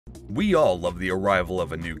We all love the arrival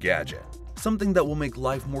of a new gadget, something that will make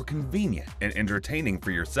life more convenient and entertaining for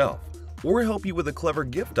yourself, or help you with a clever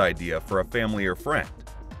gift idea for a family or friend.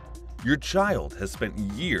 Your child has spent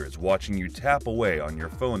years watching you tap away on your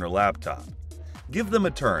phone or laptop. Give them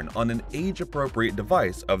a turn on an age-appropriate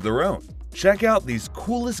device of their own. Check out these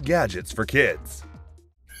coolest gadgets for kids.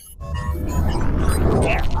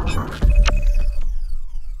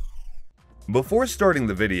 Before starting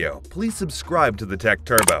the video, please subscribe to the Tech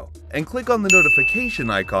Turbo and click on the notification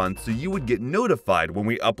icon so you would get notified when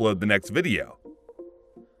we upload the next video.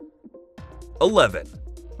 11.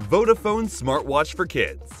 Vodafone Smartwatch for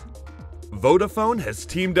Kids. Vodafone has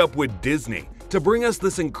teamed up with Disney to bring us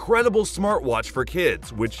this incredible smartwatch for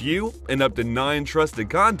kids, which you and up to 9 trusted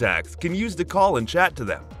contacts can use to call and chat to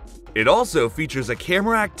them. It also features a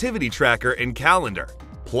camera activity tracker and calendar.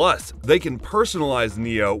 Plus, they can personalize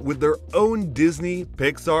Neo with their own Disney,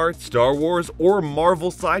 Pixar, Star Wars, or Marvel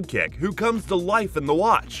sidekick who comes to life in the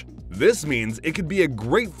watch. This means it could be a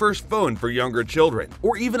great first phone for younger children,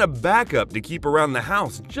 or even a backup to keep around the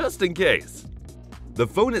house just in case. The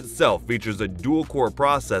phone itself features a dual-core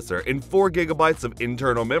processor and 4 GB of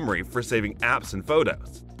internal memory for saving apps and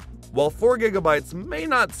photos. While 4 GB may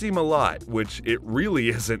not seem a lot, which it really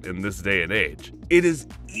isn't in this day and age, it is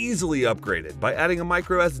easily upgraded by adding a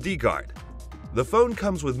micro SD card. The phone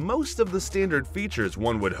comes with most of the standard features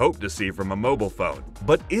one would hope to see from a mobile phone,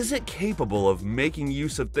 but is it capable of making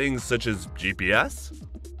use of things such as GPS?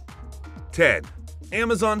 10.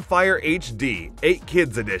 Amazon Fire HD 8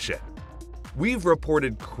 Kids Edition. We've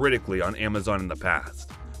reported critically on Amazon in the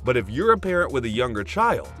past, but if you're a parent with a younger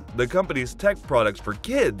child, the company's tech products for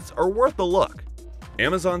kids are worth a look.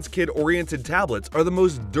 Amazon's kid-oriented tablets are the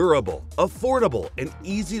most durable, affordable, and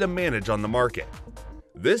easy to manage on the market.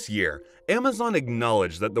 This year, Amazon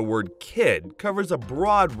acknowledged that the word kid covers a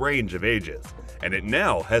broad range of ages, and it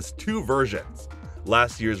now has 2 versions: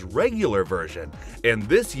 last year's regular version and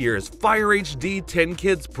this year's Fire HD 10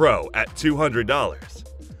 Kids Pro at $200.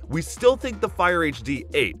 We still think the Fire HD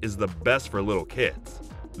 8 is the best for little kids.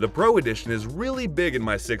 The Pro Edition is really big in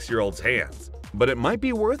my 6-year-old's hands, but it might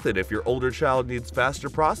be worth it if your older child needs faster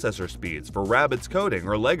processor speeds for Rabbids coding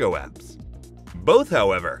or Lego apps. Both,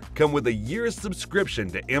 however, come with a year's subscription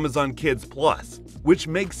to Amazon Kids Plus, which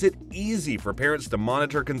makes it easy for parents to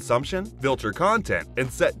monitor consumption, filter content,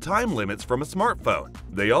 and set time limits from a smartphone.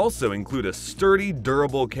 They also include a sturdy,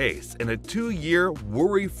 durable case and a 2-year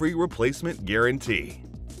worry-free replacement guarantee.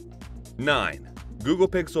 9. Google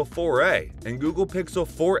Pixel 4a and Google Pixel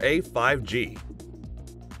 4a 5G.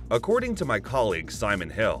 According to my colleague Simon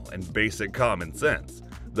Hill and Basic Common Sense,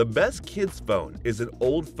 the best kids phone is an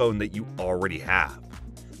old phone that you already have.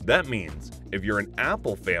 That means if you're an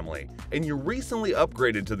Apple family and you recently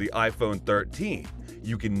upgraded to the iPhone 13,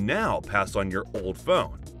 you can now pass on your old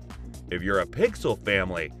phone. If you're a Pixel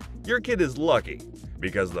family, your kid is lucky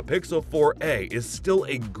because the Pixel 4a is still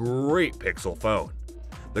a great Pixel phone.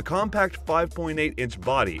 The compact 5.8-inch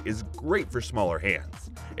body is great for smaller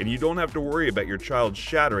hands, and you don't have to worry about your child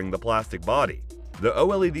shattering the plastic body. The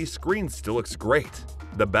OLED screen still looks great.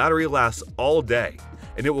 The battery lasts all day,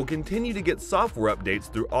 and it will continue to get software updates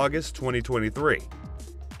through August 2023.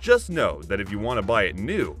 Just know that if you want to buy it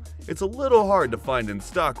new, it's a little hard to find in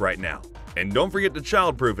stock right now, and don't forget to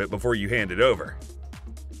childproof it before you hand it over.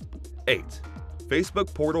 8.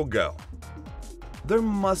 Facebook Portal Go. There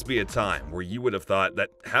must be a time where you would have thought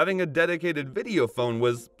that having a dedicated video phone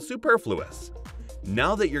was superfluous.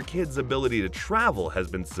 Now that your kid's ability to travel has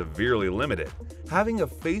been severely limited, having a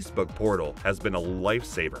Facebook portal has been a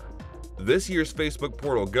lifesaver. This year's Facebook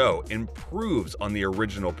Portal Go improves on the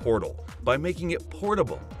original portal by making it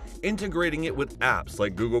portable, integrating it with apps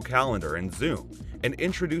like Google Calendar and Zoom, and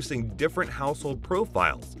introducing different household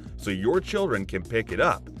profiles so your children can pick it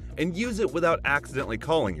up and use it without accidentally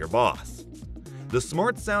calling your boss. The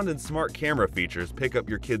smart sound and smart camera features pick up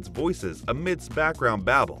your kids' voices amidst background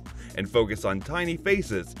babble and focus on tiny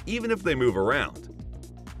faces even if they move around.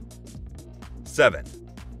 7.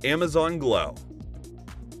 Amazon Glow.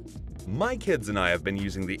 My kids and I have been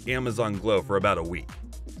using the Amazon Glow for about a week.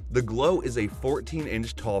 The Glow is a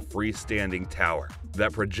 14-inch tall freestanding tower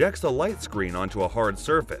that projects a light screen onto a hard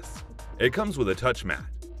surface. It comes with a touch mat.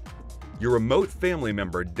 Your remote family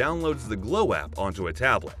member downloads the Glow app onto a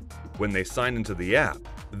tablet. When they sign into the app,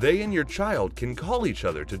 they and your child can call each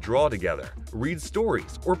other to draw together, read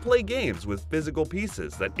stories, or play games with physical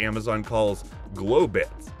pieces that Amazon calls Glow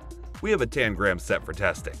Bits. We have a tangram set for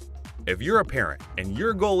testing. If you're a parent and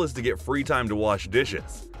your goal is to get free time to wash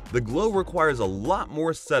dishes, the Glow requires a lot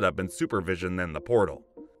more setup and supervision than the portal.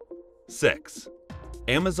 6.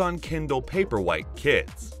 Amazon Kindle Paperwhite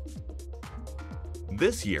Kids.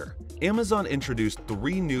 This year, Amazon introduced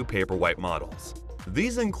 3 new Paperwhite models.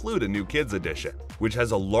 These include a new Kids Edition, which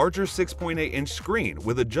has a larger 6.8-inch screen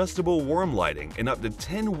with adjustable warm lighting and up to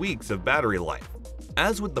 10 weeks of battery life.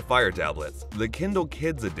 As with the Fire tablets, the Kindle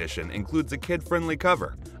Kids Edition includes a kid-friendly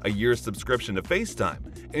cover, a year's subscription to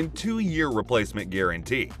FaceTime, and 2-year replacement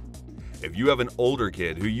guarantee. If you have an older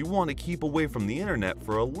kid who you want to keep away from the internet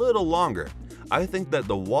for a little longer, I think that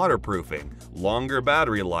the waterproofing, longer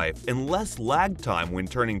battery life, and less lag time when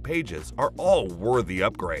turning pages are all worthy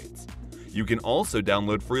upgrades. You can also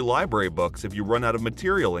download free library books if you run out of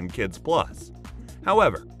material in Kids Plus.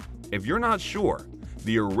 However, if you're not sure,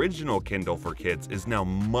 the original Kindle for Kids is now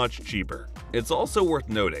much cheaper. It's also worth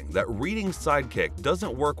noting that Reading Sidekick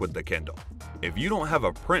doesn't work with the Kindle. If you don't have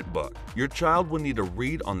a print book, your child will need to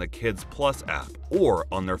read on the Kids Plus app or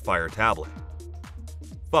on their Fire tablet.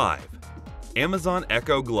 5. Amazon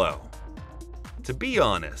Echo Glow. To be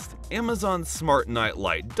honest, Amazon's Smart Night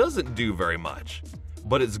Light doesn't do very much.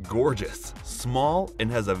 But it's gorgeous, small,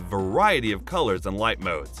 and has a variety of colors and light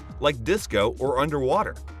modes, like disco or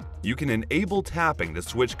underwater. You can enable tapping to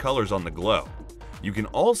switch colors on the Glow. You can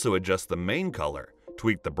also adjust the main color,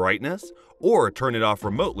 tweak the brightness, or turn it off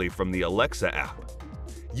remotely from the Alexa app.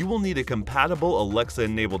 You will need a compatible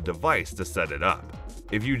Alexa-enabled device to set it up.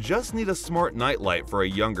 If you just need a smart nightlight for a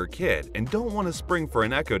younger kid and don't want to spring for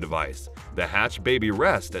an Echo device, the Hatch Baby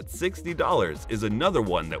Rest at $60 is another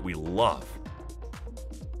one that we love.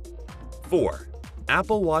 4.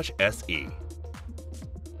 Apple Watch SE.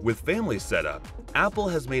 With family setup, Apple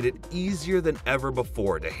has made it easier than ever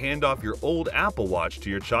before to hand off your old Apple Watch to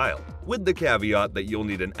your child, with the caveat that you'll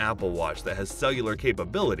need an Apple Watch that has cellular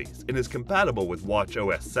capabilities and is compatible with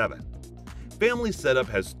watchOS 7. Family setup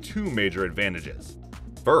has 2 major advantages.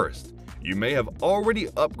 First, you may have already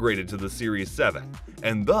upgraded to the Series 7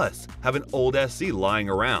 and thus have an old SE lying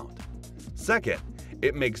around. Second,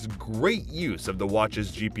 it makes great use of the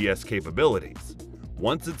watch's GPS capabilities.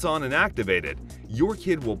 Once it's on and activated, your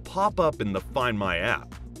kid will pop up in the Find My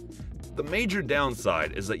app. The major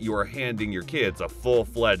downside is that you are handing your kids a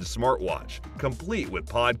full-fledged smartwatch, complete with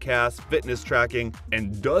podcasts, fitness tracking,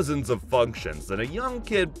 and dozens of functions that a young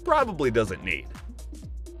kid probably doesn't need.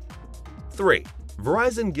 3.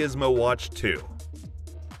 Verizon Gizmowatch 2.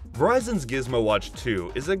 Verizon's Gizmowatch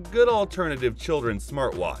 2 is a good alternative children's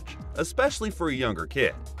smartwatch, especially for a younger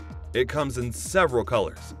kid. It comes in several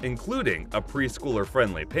colors, including a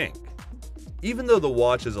preschooler-friendly pink. Even though the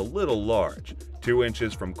watch is a little large, 2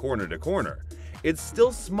 inches from corner to corner, it's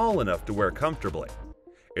still small enough to wear comfortably.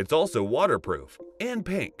 It's also waterproof and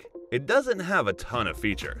pink. It doesn't have a ton of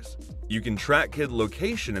features. You can track kid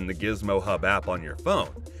location in the Gizmo Hub app on your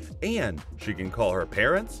phone, and she can call her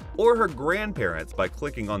parents or her grandparents by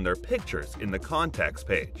clicking on their pictures in the contacts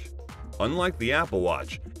page. Unlike the Apple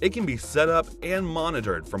Watch, it can be set up and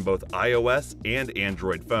monitored from both iOS and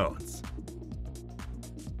Android phones.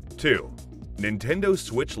 2. Nintendo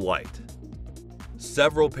Switch Lite.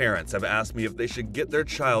 Several parents have asked me if they should get their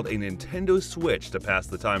child a Nintendo Switch to pass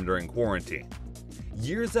the time during quarantine.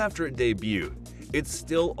 Years after it debuted, it's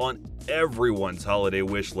still on everyone's holiday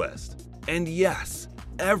wish list. And yes,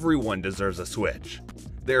 everyone deserves a Switch.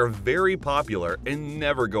 They are very popular and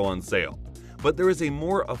never go on sale. But there is a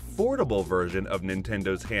more affordable version of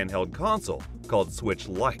Nintendo's handheld console called Switch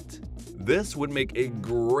Lite. This would make a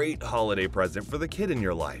great holiday present for the kid in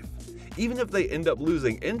your life. Even if they end up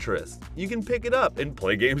losing interest, you can pick it up and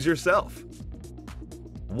play games yourself.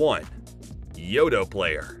 1. Yoto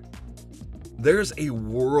Player. There's a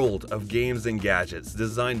world of games and gadgets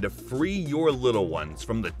designed to free your little ones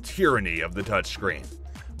from the tyranny of the touchscreen,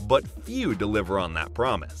 but few deliver on that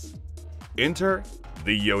promise. Enter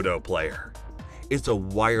the Yoto Player. It's a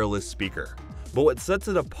wireless speaker, but what sets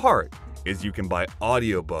it apart is you can buy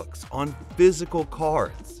audiobooks on physical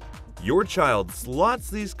cards. Your child slots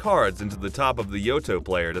these cards into the top of the Yoto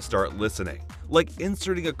Player to start listening, like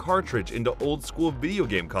inserting a cartridge into old-school video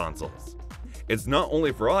game consoles. It's not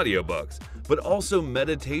only for audiobooks, but also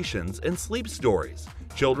meditations and sleep stories,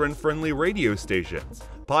 children-friendly radio stations,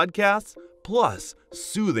 podcasts, plus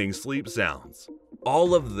soothing sleep sounds.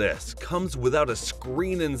 All of this comes without a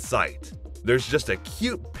screen in sight. There's just a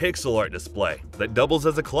cute pixel art display that doubles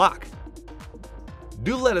as a clock.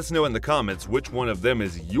 Do let us know in the comments which one of them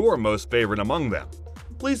is your most favorite among them.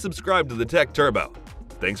 Please subscribe to the Tech Turbo.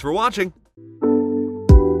 Thanks for watching!